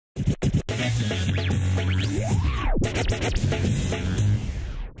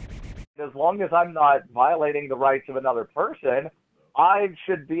As long as I'm not violating the rights of another person, I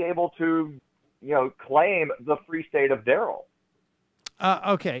should be able to, claim the free state of Darryl.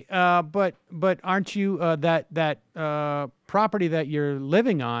 Okay, but aren't you that property that you're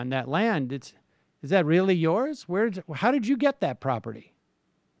living on, that land? Is that really yours? How did you get that property?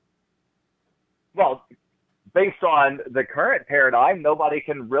 Well, based on the current paradigm, nobody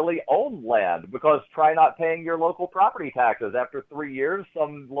can really own land, because try not paying your local property taxes. After 3 years,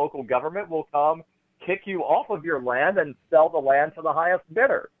 some local government will come, kick you off of your land, and sell the land to the highest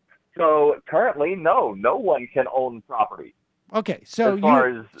bidder. So currently, no one can own property. Okay, so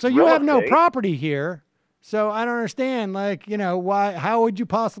you have no property here. So I don't understand, how would you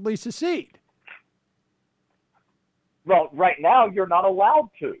possibly secede? Well, right now, you're not allowed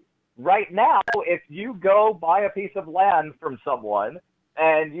to. Right now, if you go buy a piece of land from someone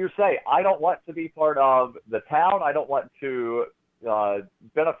and you say, I don't want to be part of the town, I don't want to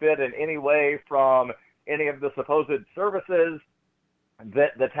benefit in any way from any of the supposed services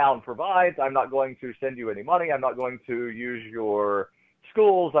that the town provides, I'm not going to send you any money, I'm not going to use your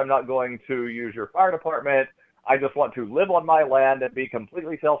schools, I'm not going to use your fire department, I just want to live on my land and be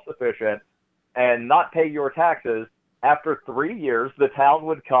completely self-sufficient and not pay your taxes. After 3 years, the town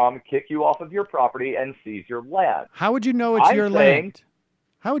would come, kick you off of your property, and seize your land. How would you know it's your land?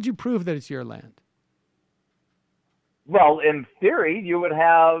 How would you prove that it's your land? Well, in theory, you would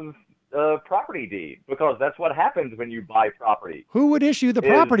have a property deed, because that's what happens when you buy property. Who would issue the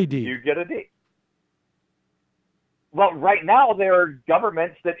property deed? You get a deed. Well, right now, there are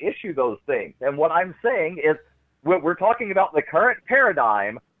governments that issue those things. And what I'm saying is we're talking about the current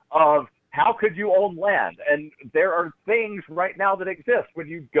paradigm of how could you own land? And there are things right now that exist. When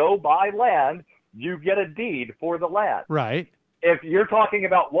you go buy land, you get a deed for the land. Right. If you're talking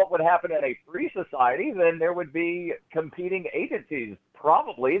about what would happen in a free society, then there would be competing agencies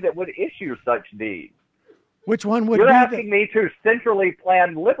probably that would issue such deeds. Which one would You're be asking me to centrally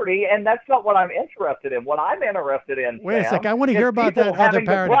plan liberty, and that's not what I'm interested in. What I'm interested in, Wait a Sam, second. I want to hear about that other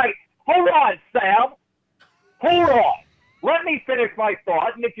paradigm. Right. Hold on, Sam. Hold on. Let me finish my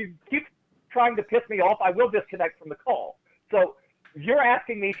thought, and if you keep trying to piss me off, I will disconnect from the call. So you're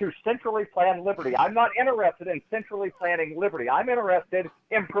asking me to centrally plan liberty. I'm not interested in centrally planning liberty. I'm interested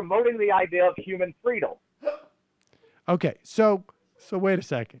in promoting the idea of human freedom. Okay, so wait a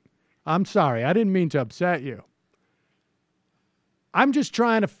second. I'm sorry. I didn't mean to upset you. I'm just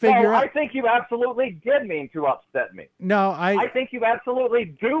trying to figure out. I think you absolutely did mean to upset me. No, I think you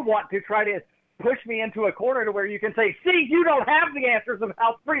absolutely do want to try to push me into a corner to where you can say, see, you don't have the answers of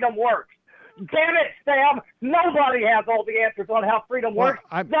how freedom works. Damn it, Sam. Nobody has all the answers on how freedom works.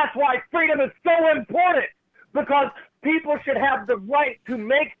 That's why freedom is so important, because people should have the right to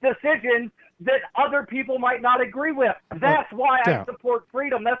make decisions that other people might not agree with. That's why I support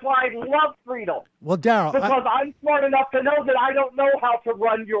freedom. That's why I love freedom. Well, Darryl, because I'm smart enough to know that I don't know how to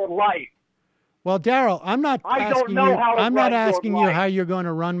run your life. Well, Darryl, I'm not asking you how you're going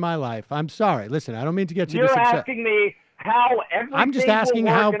to run my life. I'm sorry. Listen, I don't mean to get you this upset. You're asking me how everything I'm just asking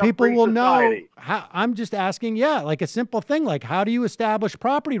how people will know. I'm just asking, like a simple thing, like how do you establish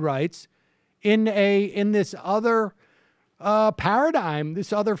property rights in this other paradigm,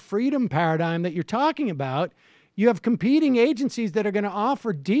 this other freedom paradigm that you're talking about? You have competing agencies that are going to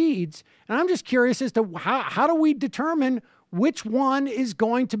offer deeds, and I'm just curious as to how do we determine which one is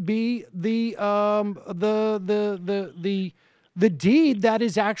going to be the deed that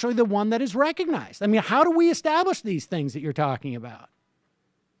is actually the one that is recognized? I mean, how do we establish these things that you're talking about?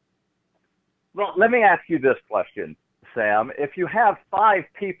 Well, let me ask you this question, Sam. If you have 5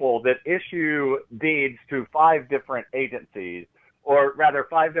 people that issue deeds to 5 different agencies, or rather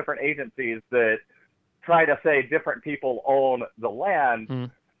 5 different agencies that try to say different people own the land,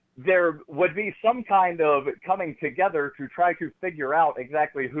 there would be some kind of coming together to try to figure out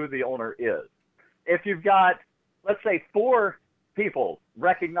exactly who the owner is. If you've got, let's say, 4 people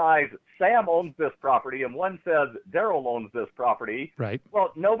recognize Sam owns this property and one says Darryl owns this property, right?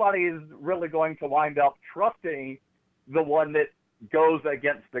 Well, nobody is really going to wind up trusting the one that goes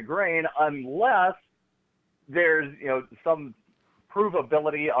against the grain unless there's, some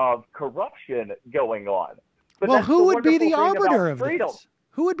provability of corruption going on. But well, who would be the arbiter of this?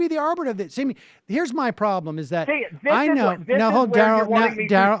 Who would be the arbiter of this? See, here's my problem: is that I know. Now, hold, Darryl.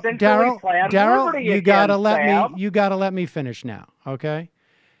 Darryl, you gotta let me finish now. Okay.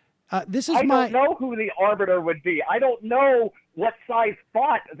 I don't know who the arbiter would be. I don't know what size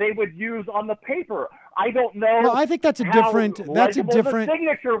font they would use on the paper. I don't know. Well, I think that's a different. That's a different.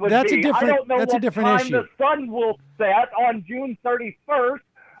 Signature would that's be. a different. I don't know that's what a different time issue. The sun will set on June 31st.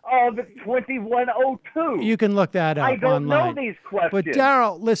 of 2102? You can look that up I don't online. know these questions. But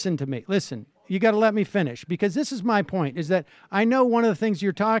Darryl, listen to me. Listen. You got to let me finish, because this is my point, is that I know one of the things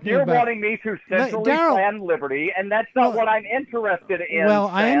you're talking about. You're wanting me to centrally plan liberty, and that's not what I'm interested in. Well,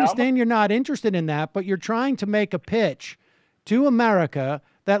 Sam. I understand you're not interested in that, but you're trying to make a pitch to America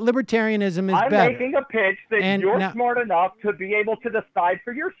that libertarianism is better. I'm making a pitch that you're smart enough to be able to decide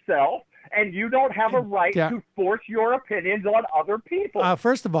for yourself, and you don't have a right to force your opinions on other people.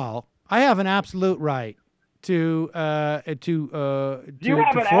 First of all, I have an absolute right to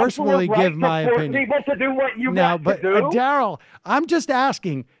forcefully give my opinion. People to do what you want to do. Darryl, I'm just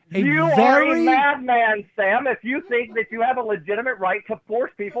asking. You are a madman, Sam, if you think that you have a legitimate right to force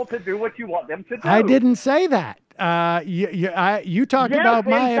people to do what you want them to do. I didn't say that. You talked about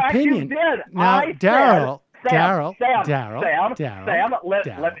my opinion. You did. Now, Darryl, Sam,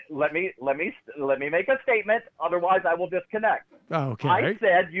 let me make a statement. Otherwise, I will disconnect. Okay. I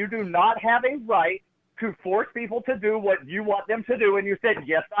said you do not have a right to force people to do what you want them to do, and you said,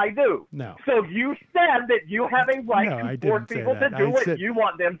 yes, I do. No. So you said that you have a right to force people to do what you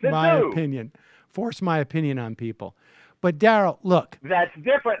want them to do. My opinion. Force my opinion on people. But Darryl, look. That's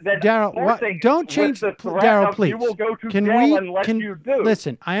different than Darryl, don't change the threat Darryl, please. You will go to jail unless you do.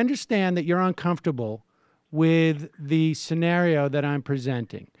 Listen, I understand that you're uncomfortable with the scenario that I'm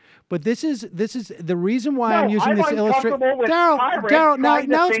presenting. But this is the reason why I'm using this illustration. Darryl,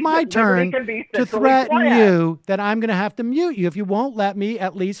 now it's my turn to threaten you that I'm going to have to mute you if you won't let me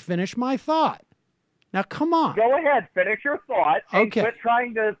at least finish my thought. Now, come on. Go ahead, finish your thought, and quit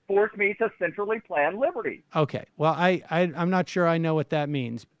trying to force me to centrally plan liberty. Okay. Well, I'm not sure I know what that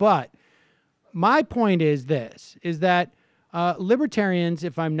means, but my point is this: is that libertarians,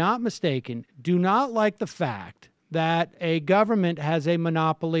 if I'm not mistaken, do not like the fact that a government has a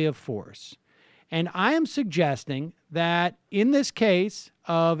monopoly of force. And I am suggesting that in this case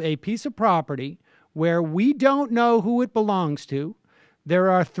of a piece of property where we don't know who it belongs to,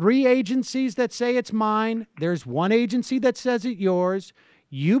 there are 3 agencies that say it's mine. There's 1 agency that says it's yours.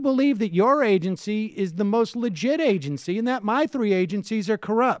 You believe that your agency is the most legit agency and that my 3 agencies are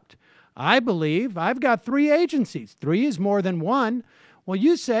corrupt. I believe I've got 3 agencies. 3 is more than 1. Well,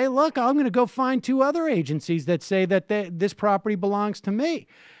 you say, look, I'm going to go find 2 other agencies that say that this property belongs to me.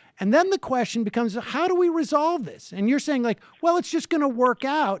 And then the question becomes, how do we resolve this? And you're saying, like, well, it's just going to work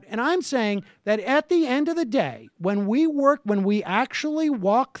out. And I'm saying that at the end of the day, when we actually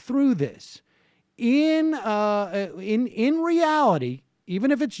walk through this in reality,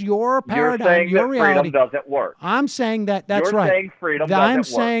 even if it's your paradigm, your reality, freedom doesn't work. I'm saying that's right. You're saying freedom doesn't work. I'm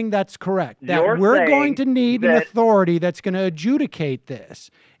saying that's correct. That we're going to need an authority that's going to adjudicate this.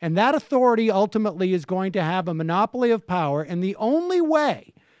 And that authority ultimately is going to have a monopoly of power. And the only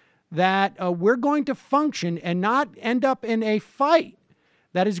way that we're going to function and not end up in a fight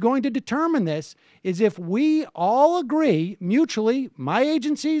that is going to determine this is if we all agree mutually, my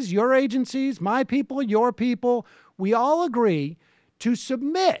agencies, your agencies, my people, your people, we all agree to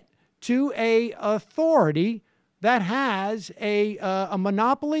submit to a authority that has a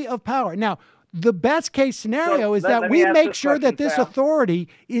monopoly of power. Now, the best case scenario is that we make sure that this authority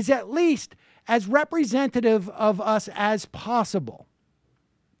is at least as representative of us as possible.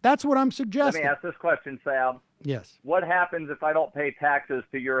 That's what I'm suggesting. Let me ask this question, Sam. Yes. What happens if I don't pay taxes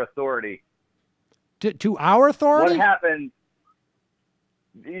to your authority? To our authority? What happens?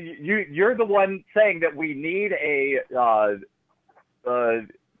 You're the one saying that we need a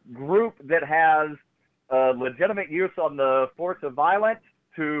group that has legitimate use on the force of violence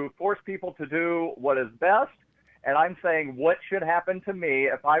to force people to do what is best. And I'm saying, what should happen to me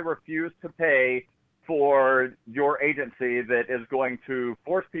if I refuse to pay for your agency that is going to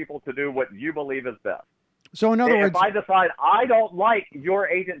force people to do what you believe is best? So in other words, if I decide I don't like your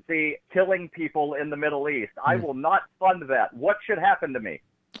agency killing people in the Middle East, I will not fund that. What should happen to me?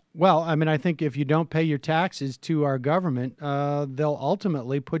 Well, I mean, I think if you don't pay your taxes to our government, they'll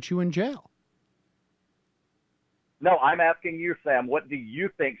ultimately put you in jail. No, I'm asking you, Sam, what do you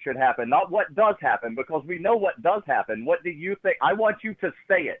think should happen? Not what does happen, because we know what does happen. What do you think? I want you to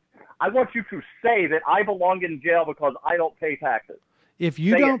say it. I want you to say that I belong in jail because I don't pay taxes. If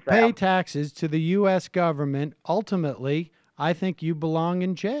you don't pay taxes to the U.S. government, ultimately, I think you belong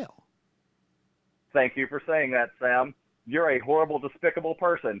in jail. Thank you for saying that, Sam. You're a horrible, despicable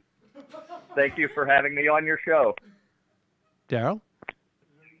person. Thank you for having me on your show. Darryl?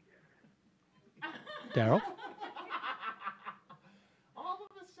 Darryl? All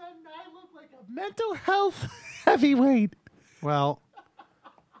of a sudden, I look like a mental health heavyweight. Well,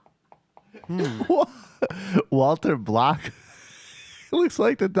 Walter Block looks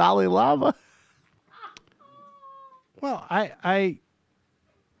like the Dalai Lama. Well, I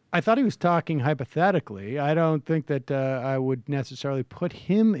I thought he was talking hypothetically. I don't think that I would necessarily put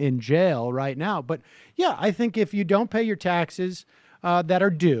him in jail right now. But yeah, I think if you don't pay your taxes that are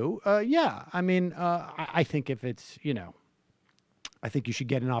due, yeah. I mean, I think if it's, you know, I think you should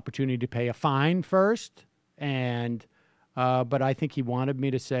get an opportunity to pay a fine first. And, but I think he wanted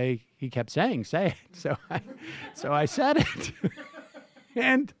me to say, he kept saying, say it. So I said it.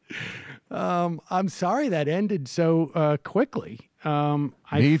 And I'm sorry that ended so quickly.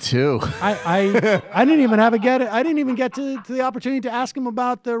 Me too. I didn't even have I didn't even get to the opportunity to ask him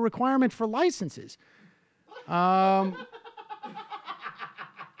about the requirement for licenses.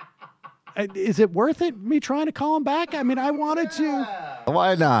 Is it worth it, me trying to call him back? I mean, I wanted to.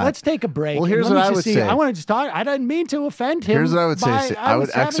 Why not? Let's take a break. Well, here's what I would say. I want to just talk. I didn't mean to offend him. Here's what I would say. I would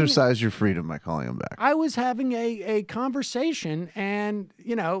exercise your freedom by calling him back. I was having a conversation, and,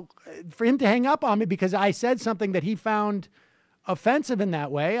 you know, for him to hang up on me because I said something that he found offensive in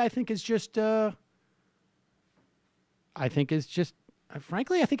that way, I think is just,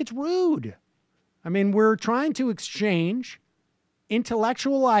 frankly, I think it's rude. I mean, we're trying to exchange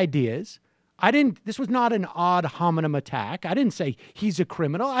intellectual ideas. This was not an ad hominem attack. I didn't say he's a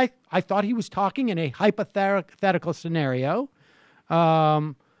criminal. I thought he was talking in a hypothetical scenario.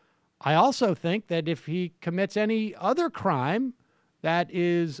 I also think that if he commits any other crime that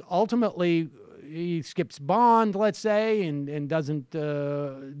is ultimately, he skips bond, let's say, and doesn't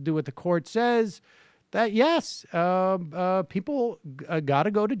do what the court says, that yes, people got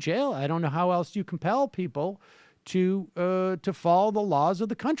to go to jail. I don't know how else you compel people to follow the laws of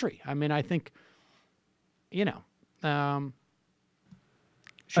the country. I mean, I think, you know,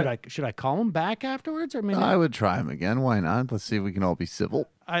 should I call him back afterwards? I mean, I would try him again. Why not? Let's see if we can all be civil.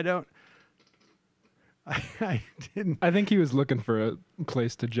 I didn't. I think he was looking for a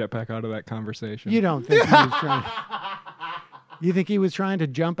place to jet back out of that conversation. You don't think he was trying? You think he was trying to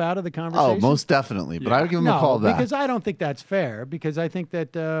jump out of the conversation? Oh, most definitely. But I would give him a call back. Because I don't think that's fair. Because I think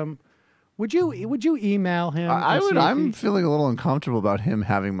that would you email him? I would. I'm feeling a little uncomfortable about him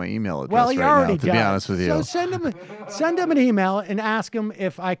having my email address well, he right already now. To does. be honest with you, so send him an email and ask him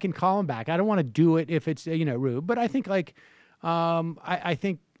if I can call him back. I don't want to do it if it's rude, but I think I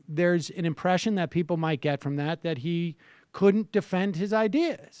think there's an impression that people might get from that he couldn't defend his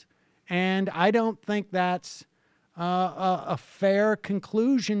ideas, and I don't think that's a fair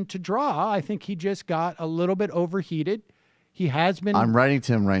conclusion to draw. I think he just got a little bit overheated. He has been. I'm writing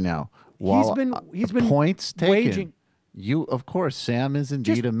to him right now. He's been points taken. waging. You, of course, Sam is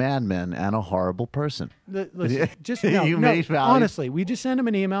indeed a madman and a horrible person. Listen, just honestly, we just send him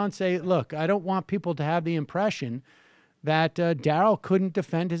an email and say, look, I don't want people to have the impression that Darryl couldn't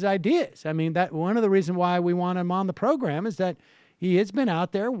defend his ideas. I mean, that one of the reasons why we want him on the program is that he has been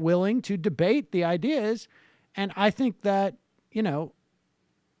out there willing to debate the ideas. And I think that,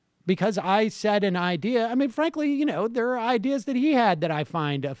 because I said an idea, I mean, frankly, there are ideas that he had that I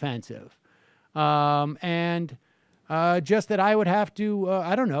find offensive. And just that I would have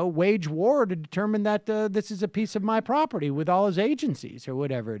to, wage war to determine that this is a piece of my property with all his agencies or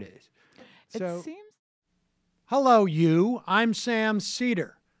whatever it is. So, hello, you. I'm Sam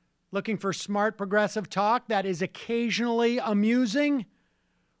Seder. Looking for smart progressive talk that is occasionally amusing?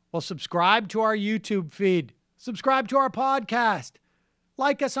 Well, subscribe to our YouTube feed. Subscribe to our podcast.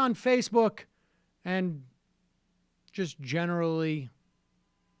 Like us on Facebook. And just generally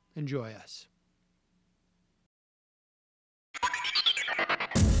enjoy us.